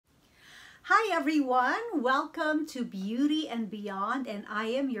everyone, welcome to Beauty and Beyond, and I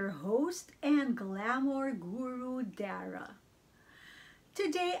am your host and glamour guru Dara.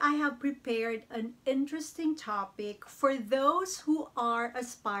 Today I have prepared an interesting topic for those who are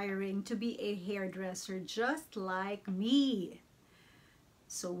aspiring to be a hairdresser just like me.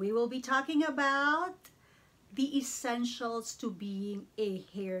 So we will be talking about the essentials to being a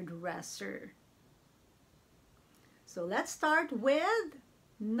hairdresser. So let's start with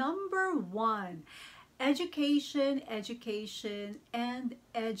number one, education, education, and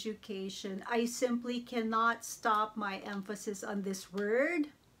education. I simply cannot stop my emphasis on this word.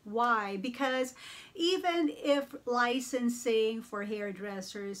 Why? Because even if licensing for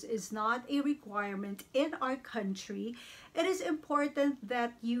hairdressers is not a requirement in our country, it is important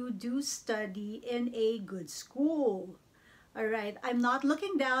that you do study in a good school. All right, I'm not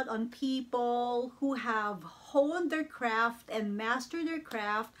looking down on people who have honed their craft and mastered their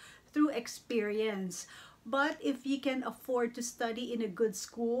craft through experience. But if you can afford to study in a good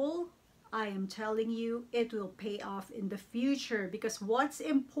school, I am telling you, it will pay off in the future, because what's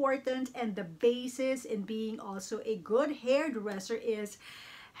important and the basis in being also a good hairdresser is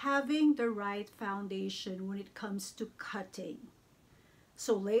having the right foundation when it comes to cutting.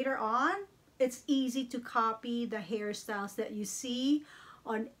 So later on, it's easy to copy the hairstyles that you see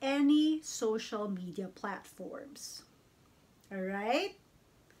on any social media platforms. All right?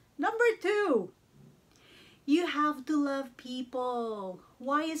 Number two, you have to love people.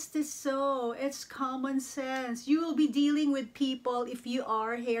 Why is this so? It's common sense. You will be dealing with people if you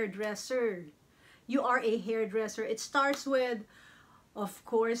are a hairdresser. You are a hairdresser. It starts with, of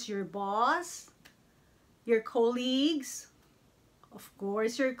course, your boss, your colleagues, of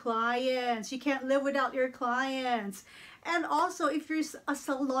course, your clients. You can't live without your clients. And also, if you're a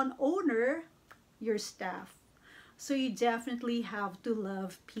salon owner, your staff. So you definitely have to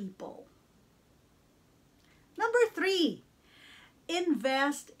love people. Number three,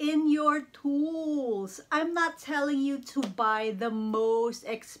 invest in your tools. I'm not telling you to buy the most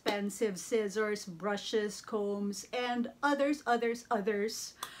expensive scissors, brushes, combs, and others.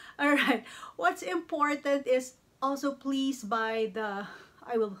 All right, what's important is also please buy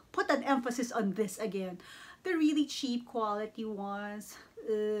I will put an emphasis on this again, the really cheap quality ones.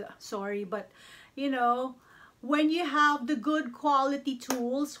 Sorry, but you know, when you have the good quality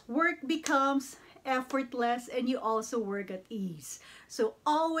tools, work becomes effortless and you also work at ease. So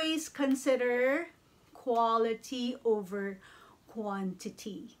always consider quality over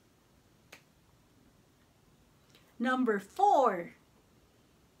quantity. Number four,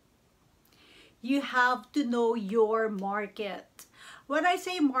 you have to know your market. When I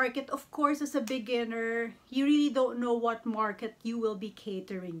say market, of course, as a beginner, you really don't know what market you will be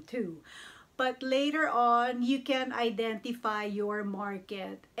catering to. But later on, you can identify your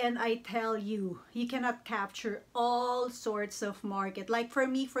market. And I tell you, you cannot capture all sorts of market. Like for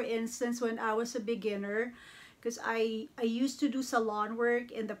me, for instance, when I was a beginner, because I used to do salon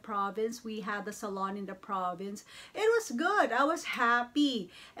work in the province. We had a salon in the province. It was good. I was happy.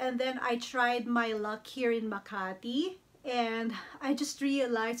 And then I tried my luck here in Makati. And I just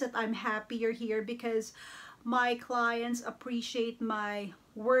realized that I'm happier here because my clients appreciate my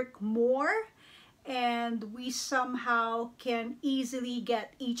work more. And we somehow can easily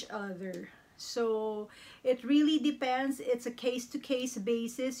get each other. So it really depends. It's a case-to-case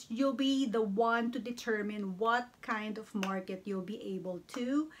basis. You'll be the one to determine what kind of market you'll be able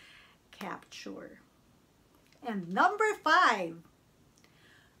to capture. And number five,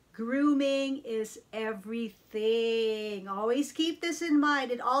 grooming is everything. Always keep this in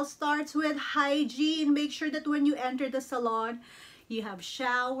mind. It all starts with hygiene. Make sure that when you enter the salon, you have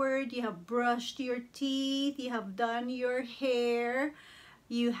showered, you have brushed your teeth, you have done your hair,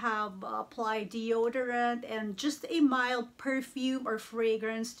 you have applied deodorant and just a mild perfume or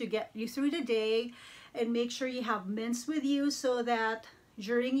fragrance to get you through the day. And make sure you have mints with you so that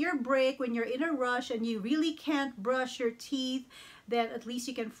during your break, when you're in a rush and you really can't brush your teeth, then at least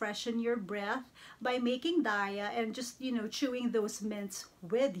you can freshen your breath by making daya and just, you know, chewing those mints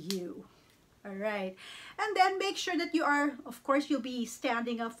with you. All right, and then make sure that you are, of course, you'll be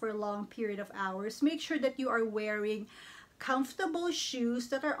standing up for a long period of hours. Make sure that you are wearing comfortable shoes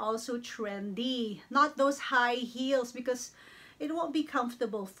that are also trendy, not those high heels, because it won't be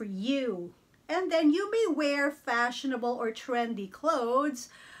comfortable for you. And then you may wear fashionable or trendy clothes,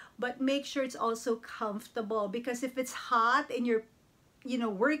 but make sure it's also comfortable, because if it's hot and you're, you know,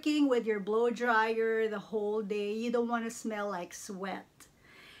 working with your blow dryer the whole day, you don't want to smell like sweat.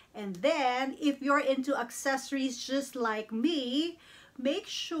 And then if you're into accessories just like me, make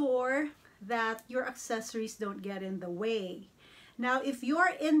sure that your accessories don't get in the way. Now, if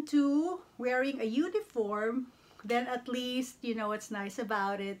you're into wearing a uniform, then at least, what's nice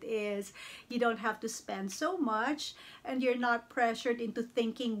about it is you don't have to spend so much and you're not pressured into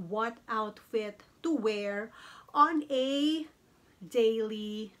thinking what outfit to wear on a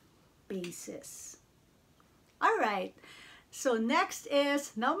daily basis. All right, so next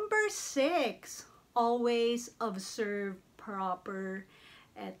is number 6. Always observe proper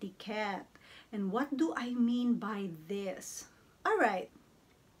etiquette. And what do I mean by this? All right,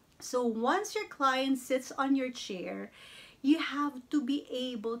 so once your client sits on your chair, you have to be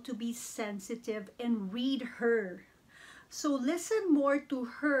able to be sensitive and read her. So listen more to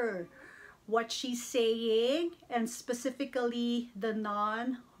her, what she's saying, and specifically the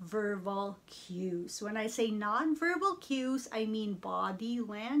non-verbal cues. When I say non-verbal cues, I mean body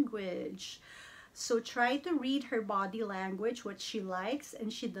language. So try to read her body language, what she likes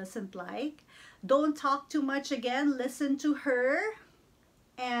and she doesn't like. Don't talk too much again, listen to her.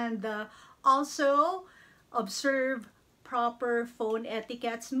 And also observe proper phone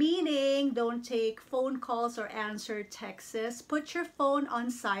etiquettes, meaning don't take phone calls or answer texts. Put your phone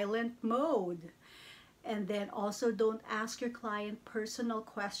on silent mode. And then also don't ask your client personal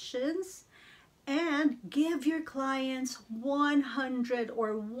questions. And give your clients 100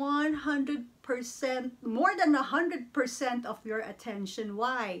 or 100%, more than 100% of your attention.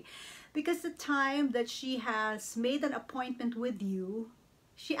 Why? Because the time that she has made an appointment with you,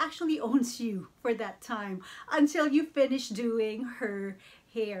 she actually owns you for that time until you finish doing her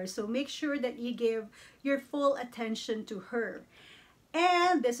hair. So make sure that you give your full attention to her.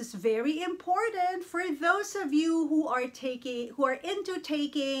 And this is very important for those of you who are into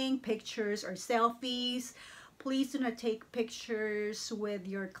taking pictures or selfies. Please do not take pictures with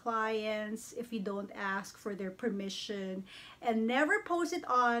your clients if you don't ask for their permission, and never post it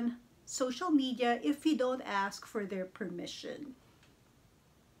on social media if you don't ask for their permission.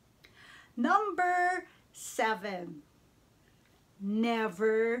 Number 7.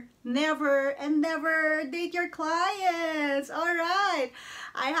 Never, never, and never date your clients. All right.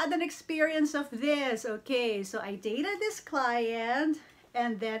 I had an experience of this. Okay, so I dated this client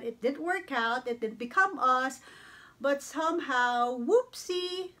and then it didn't work out. It didn't become us. But somehow,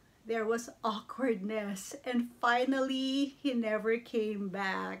 whoopsie, there was awkwardness. And finally, he never came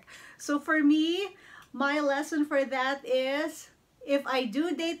back. So for me, my lesson for that is, if I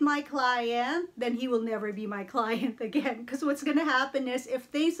do date my client, then he will never be my client again. Because what's going to happen is, if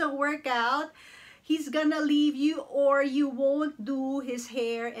things don't work out, he's going to leave you, or you won't do his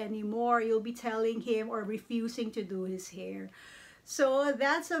hair anymore. You'll be telling him or refusing to do his hair. So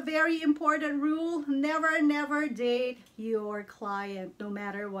that's a very important rule. Never, never date your client, no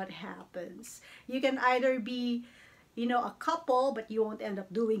matter what happens. You can either be a couple, but you won't end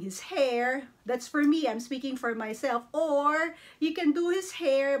up doing his hair. That's for me, I'm speaking for myself. Or you can do his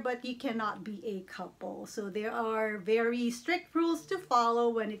hair, but you cannot be a couple. So there are very strict rules to follow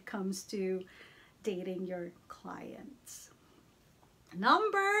when it comes to dating your clients.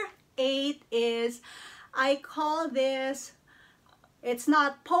 Number 8 is, I call this, it's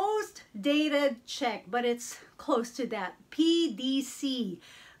not post-dated check, but it's close to that. PDC.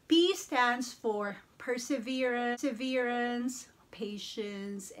 P stands for perseverance,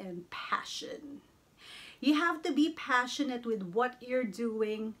 patience, and passion. You have to be passionate with what you're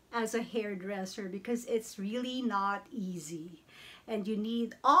doing as a hairdresser, because it's really not easy. And you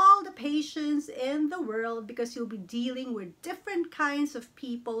need all the patience in the world, because you'll be dealing with different kinds of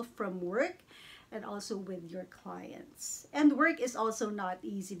people from work and also with your clients. And work is also not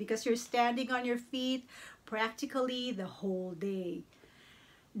easy, because you're standing on your feet practically the whole day.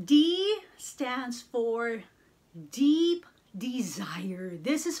 D stands for deep desire.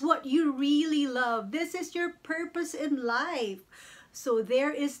 This is what you really love. This is your purpose in life. So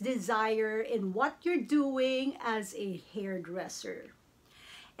there is desire in what you're doing as a hairdresser.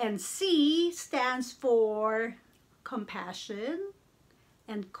 And C stands for compassion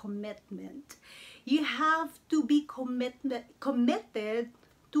and commitment. You have to be committed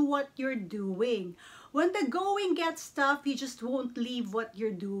to what you're doing. When the going gets tough, you just won't leave what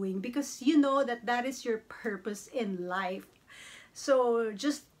you're doing, because you know that that is your purpose in life. So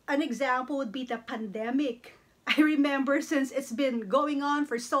just an example would be the pandemic. I remember, since it's been going on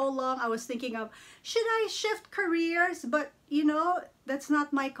for so long, I was thinking of, should I shift careers? But that's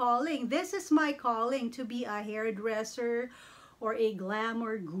not my calling. This is my calling, to be a hairdresser or a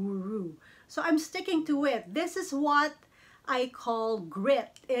glamour guru. So I'm sticking to it. This is what I call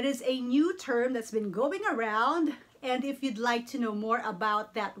grit. It is a new term that's been going around, and if you'd like to know more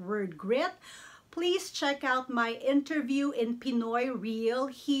about that word grit, please check out my interview in Pinoy Reel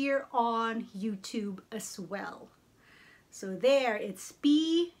here on YouTube as well. So there, it's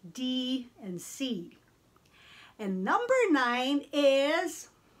P, D, and C. And number 9 is,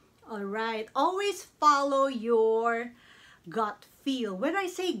 all right, always follow your gut feel. When I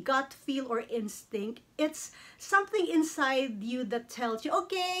say gut feel or instinct, it's something inside you that tells you,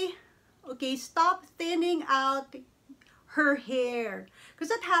 okay, stop thinning out her hair. Because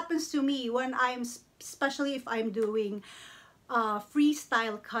that happens to me when especially if I'm doing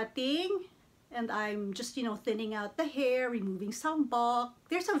freestyle cutting and I'm just, thinning out the hair, removing some bulk.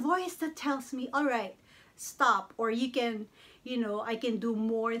 There's a voice that tells me, all right, stop. Or you can, I can do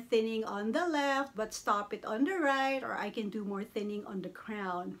more thinning on the left, but stop it on the right. Or I can do more thinning on the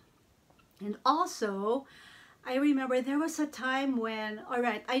crown. And also, I remember there was a time when, all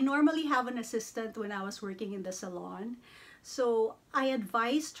right, I normally have an assistant when I was working in the salon. So I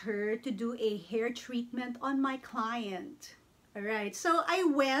advised her to do a hair treatment on my client. All right, so I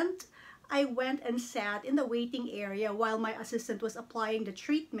went and sat in the waiting area while my assistant was applying the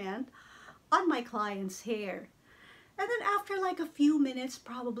treatment on my client's hair. And then after like a few minutes,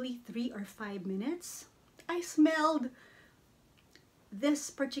 probably 3 or 5 minutes, I smelled this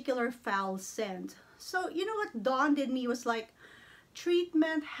particular foul scent. So what dawned in me was like,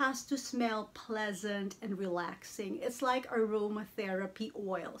 treatment has to smell pleasant and relaxing. It's like aromatherapy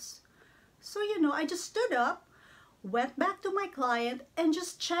oils. So I just stood up, went back to my client, and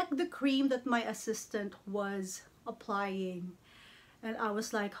just checked the cream that my assistant was applying. And I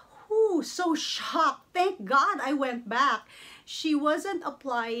was like, ooh, so shocked. Thank God I went back. She wasn't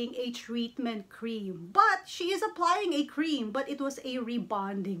applying a treatment cream, but she is applying a cream, but it was a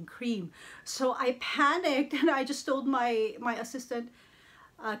rebonding cream. So I panicked and I just told my assistant,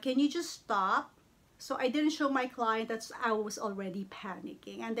 can you just stop? So I didn't show my client that I was already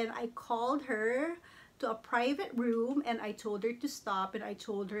panicking. And then I called her to a private room and I told her to stop, and I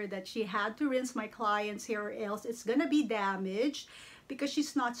told her that she had to rinse my client's hair or else it's gonna be damaged, because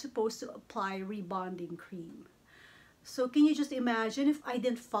she's not supposed to apply rebonding cream. So can you just imagine if I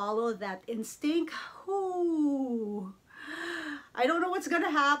didn't follow that instinct? Ooh, I don't know what's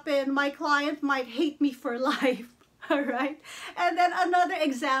gonna happen. My client might hate me for life. All right. And then another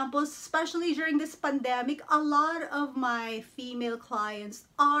example, especially during this pandemic, a lot of my female clients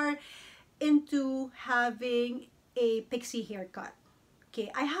are into having a pixie haircut. Okay,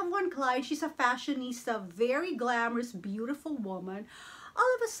 I have one client, she's a fashionista, very glamorous, beautiful woman.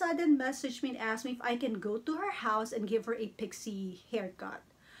 All of a sudden messaged me and asked me if I can go to her house and give her a pixie haircut.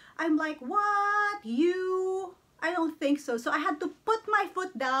 I'm like, what? You? I don't think so. So I had to put my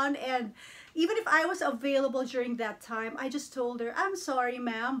foot down, and even if I was available during that time, I just told her, I'm sorry,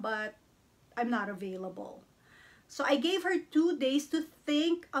 ma'am, but I'm not available. So I gave her 2 days to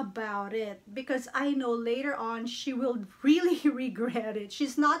think about it, because I know later on she will really regret it.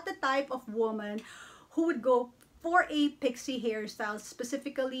 She's not the type of woman who would go for a pixie hairstyle,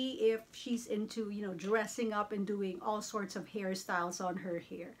 specifically if she's into, dressing up and doing all sorts of hairstyles on her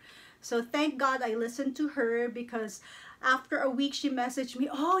hair. So thank God I listened to her, because after a week she messaged me,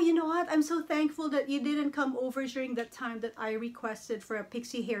 oh, you know what? I'm so thankful that you didn't come over during that time that I requested for a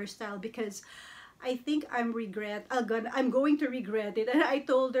pixie hairstyle, because I think I'm going to regret it. And I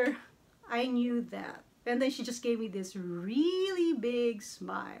told her I knew that. And then she just gave me this really big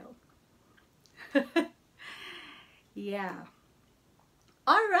smile. Yeah.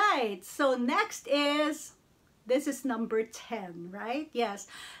 All right. So next is, this is number 10, right? Yes.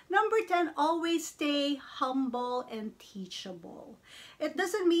 Number 10, always stay humble and teachable. It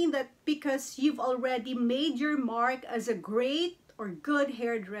doesn't mean that because you've already made your mark as a great or good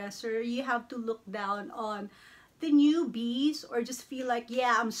hairdresser, you have to look down on the newbies or just feel like,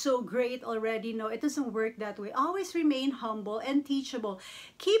 yeah, I'm so great already. No, it doesn't work that way. Always remain humble and teachable.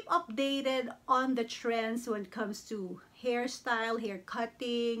 Keep updated on the trends when it comes to hairstyle, hair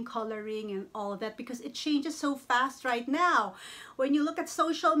cutting, coloring, and all of that, because it changes so fast right now. When you look at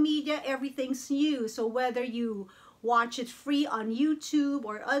social media, everything's new. So whether you watch it free on YouTube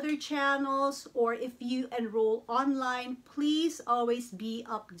or other channels, or if you enroll online, please always be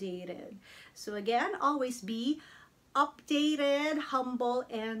updated. So again, always be updated, humble,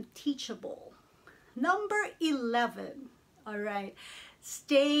 and teachable. Number 11, all right,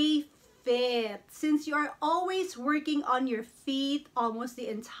 stay fit. Since you are always working on your feet almost the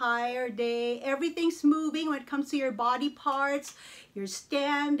entire day, everything's moving when it comes to your body parts. You're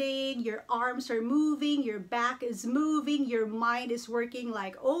standing, your arms are moving, your back is moving, your mind is working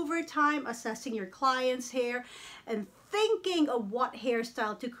like overtime, assessing your client's hair and thinking of what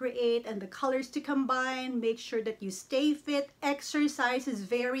hairstyle to create and the colors to combine. Make sure that you stay fit. Exercise is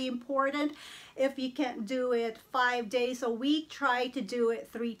very important. If you can't do it 5 days a week, try to do it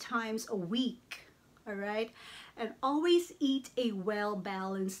 3 times a week. All right. And always eat a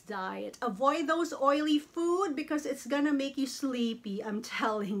well-balanced diet. Avoid those oily food because it's gonna make you sleepy, I'm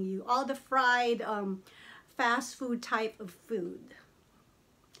telling you. All the fried fast food type of food.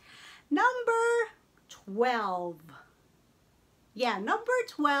 Number 12. Yeah, number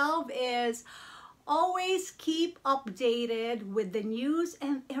 12 is always keep updated with the news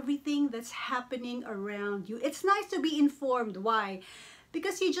and everything that's happening around you. It's nice to be informed. Why?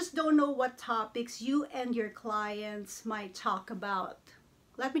 Because you just don't know what topics you and your clients might talk about.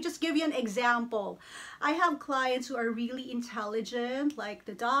 Let me just give you an example. I have clients who are really intelligent, like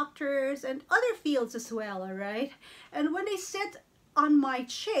the doctors and other fields as well, all right? And when they sit on my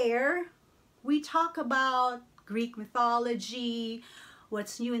chair, we talk about Greek mythology,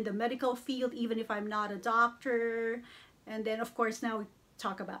 what's new in the medical field, even if I'm not a doctor. And then, of course, now we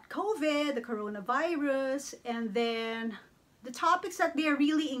talk about COVID, the coronavirus, and then the topics that they're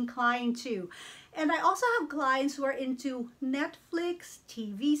really inclined to. And I also have clients who are into Netflix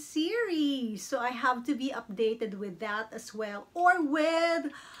TV series. So I have to be updated with that as well, or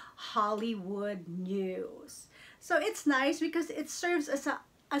with Hollywood news. So it's nice because it serves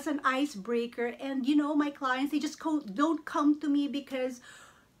as an icebreaker. And you know, my clients, they just don't come to me because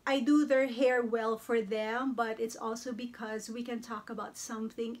I do their hair well for them, but it's also because we can talk about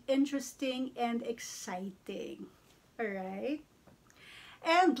something interesting and exciting. All right.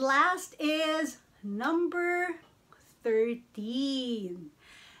 And last is number 13.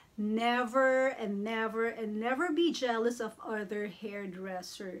 Never and never and never be jealous of other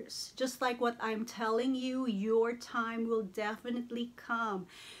hairdressers. Just like what I'm telling you, your time will definitely come.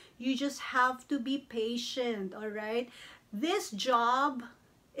 You just have to be patient, all right? This job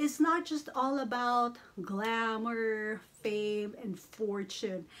is not just all about glamour, fame, and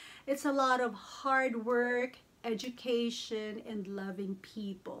fortune. It's a lot of hard work, education, and loving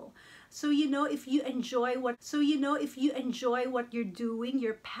people. So you know, if you enjoy what you're doing,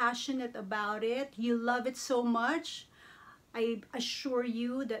 you're passionate about it, you love it so much, I assure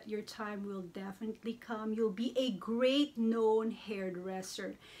you that your time will definitely come. You'll be a great known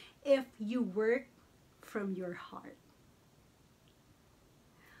hairdresser if you work from your heart.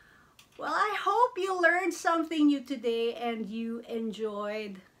 Well, I hope you learned something new today and you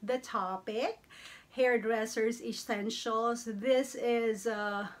enjoyed the topic, hairdressers essentials. This is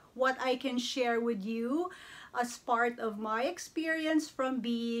what I can share with you as part of my experience from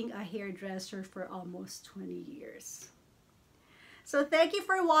being a hairdresser for almost 20 years. So thank you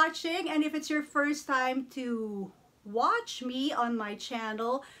for watching, and if it's your first time to watch me on my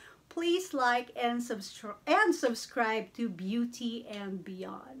channel, please like and subscribe to Beauty and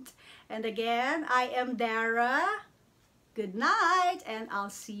Beyond. And again, I am Dara. Good night, and I'll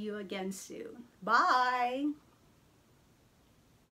see you again soon. Bye!